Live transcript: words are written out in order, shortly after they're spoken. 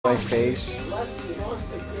my face.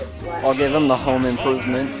 I'll give him the home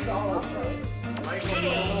improvement.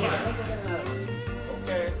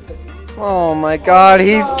 Oh my god,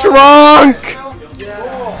 he's drunk!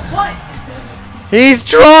 He's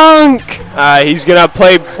drunk! He's gonna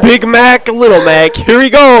play Big Mac, Little Mac. Here he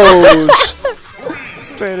goes!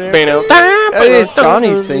 That is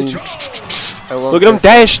Johnny's thing. Look at him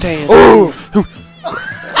dash dance. Ooh.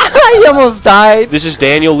 He almost died. This is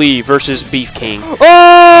Daniel Lee versus Beef King.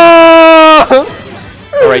 Oh!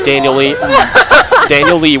 Alright, Daniel Lee.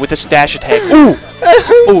 Daniel Lee with the dash attack. Ooh!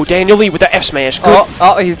 Ooh, Daniel Lee with the F smash. Good.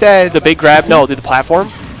 Oh, he's dead. The big grab. No, did the platform.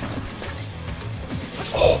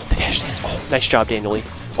 Oh, the dash dance. Oh, nice job, Daniel Lee.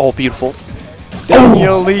 Oh, beautiful.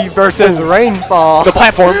 Daniel Lee versus Rainfall. The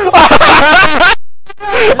platform.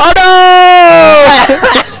 Oh no!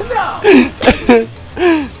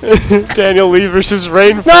 Daniel Lee versus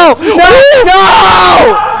Rainfall. No! No! No!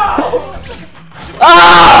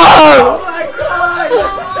 Oh!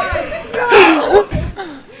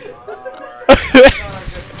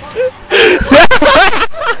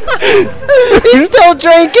 He's still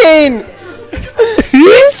drinking!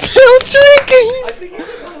 He's still drinking!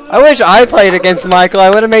 I wish I played against Michael. I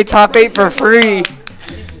would have made top 8 for free.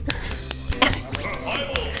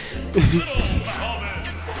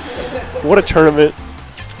 What a tournament.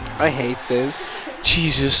 I hate this.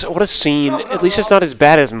 Jesus, what a scene. At least it's not as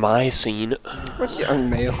bad as my scene. What's your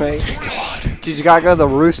melee? God. Dude, you gotta go to the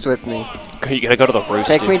roost with me. You gotta go to the roost.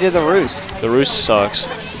 Take me to the roost. The roost sucks.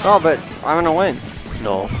 Oh, but I'm gonna win.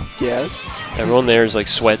 No. Yes. Everyone there is like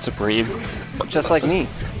Sweat Supreme. Just like me.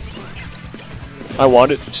 I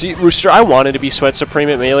wanted, see, Rooster, I wanted to be Sweat Supreme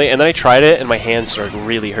at Melee, and then I tried it, and my hands started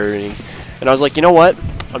really hurting. And I was like, you know what?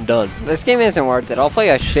 I'm done. This game isn't worth it. I'll play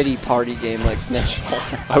a shitty party game like Smash 4.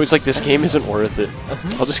 I was like, this game isn't worth it.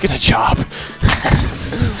 I'll just get a job.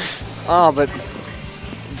 Oh, but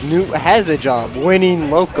Newt has a job winning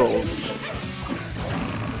locals.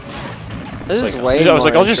 This is way I was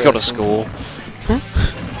like, more I'll just go to interesting. school.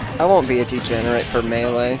 I won't be a degenerate for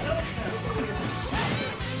Melee.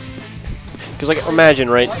 Because, like, imagine,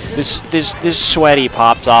 right? This sweaty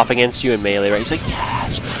pops off against you in Melee, right? He's like,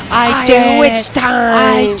 yes, I did it! Witch time!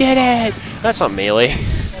 I did it! That's not Melee.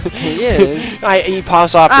 He is. He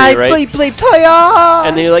pops off I you, right? bleep Toya!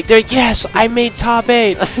 And then you're like, yes, I made top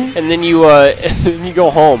 8. And then you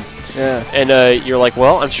go home. Yeah. And you're like,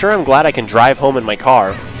 well, I'm sure I'm glad I can drive home in my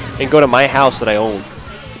car and go to my house that I own.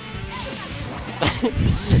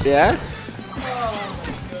 Yeah?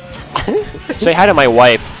 Say hi to my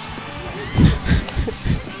wife.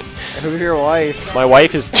 Who's your wife? My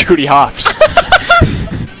wife is Judy Hops.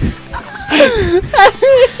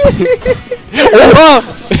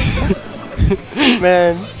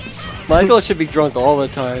 Man, Michael should be drunk all the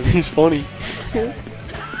time. He's funny.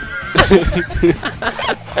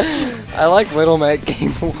 I like Little Mac Game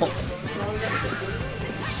 1.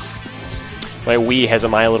 My Wii has a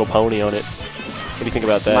My Little Pony on it. What do you think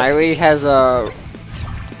about that? My Wii has a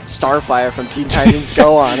Starfire from Teen Titans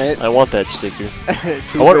Go on it. I want that sticker. I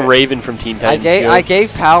want Raven from Teen Titans Go. I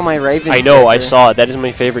gave Pal my Raven I know, sticker. I saw it. That is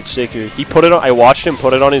my favorite sticker. He put it on, I watched him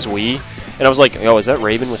put it on his Wii, and I was like, oh, is that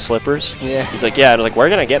Raven with slippers? Yeah. He's like, yeah. And I was like, where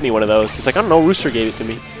can I get me one of those? He's like, I don't know, Rooster gave it to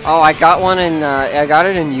me. Oh, I got one in, I got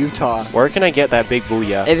it in Utah. Where can I get that big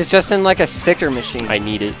booyah? It is just in like a sticker machine. I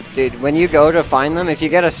need it. Dude, when you go to find them, if you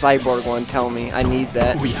get a Cyborg one, tell me. I need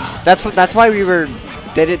that. Booyah. That's why we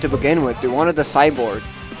did it to begin with. We wanted the Cyborg.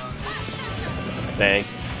 Dang.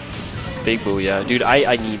 Big booyah. Dude,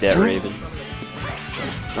 I need that Raven.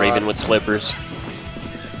 Raven with slippers.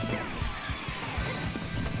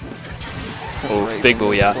 Oh, big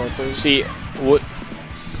booyah. See, what?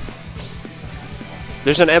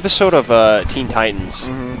 There's an episode of Teen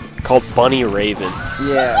Titans called Bunny Raven.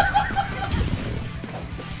 Yeah.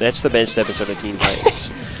 That's the best episode of Teen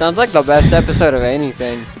Titans. Sounds like the best episode of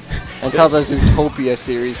anything. Until the Zootopia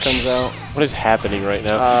series comes out. What is happening right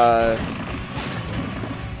now?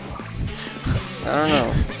 I don't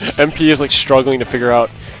know. MP is like struggling to figure out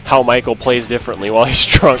how Michael plays differently while he's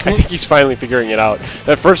drunk. I think he's finally figuring it out.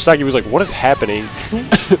 That first time he was like, what is happening?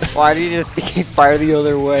 Why did you just fire the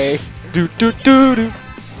other way? Do do do do.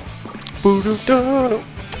 Boo do do do.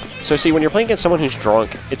 So see, when you're playing against someone who's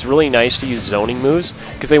drunk, it's really nice to use zoning moves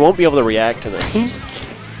because they won't be able to react to them.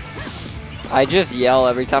 I just yell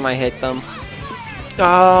every time I hit them.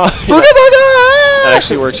 That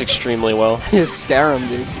actually works extremely well. You scare them,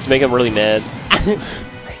 dude. Just make them really mad.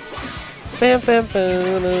 Bam, bam,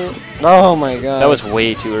 bam. Oh my god. That was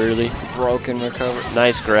way too early. Broken recover.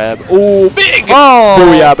 Nice grab. Oh, big! Oh!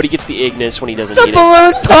 Booyah, but he gets the Ignis when he doesn't need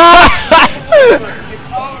balloon pop!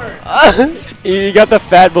 it. He got the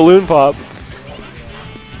fat balloon pop.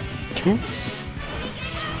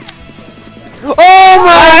 Oh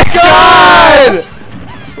my God!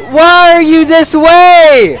 Why are you this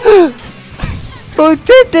way? Who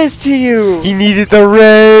did this to you? He needed the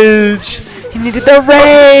rage. He needed the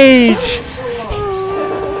rage.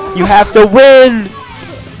 You have to win.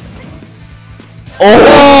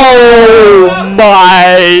 Oh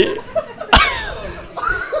my.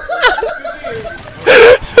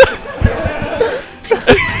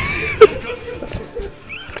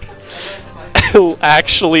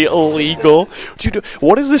 Actually illegal. Dude,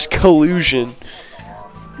 what is this collusion?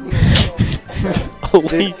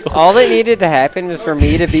 Illegal. All that needed to happen was for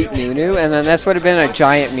me to beat Nunu, and then this would have been a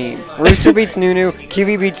giant meme. Rooster beats Nunu,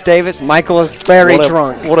 Kiwi beats Davis, Michael is very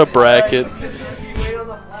drunk. What a bracket.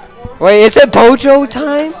 Wait, is it Bojo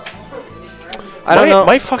time? I don't know.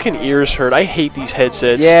 My fucking ears hurt. I hate these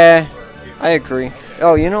headsets. Yeah, I agree.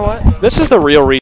 Oh, you know what? This is the real reason.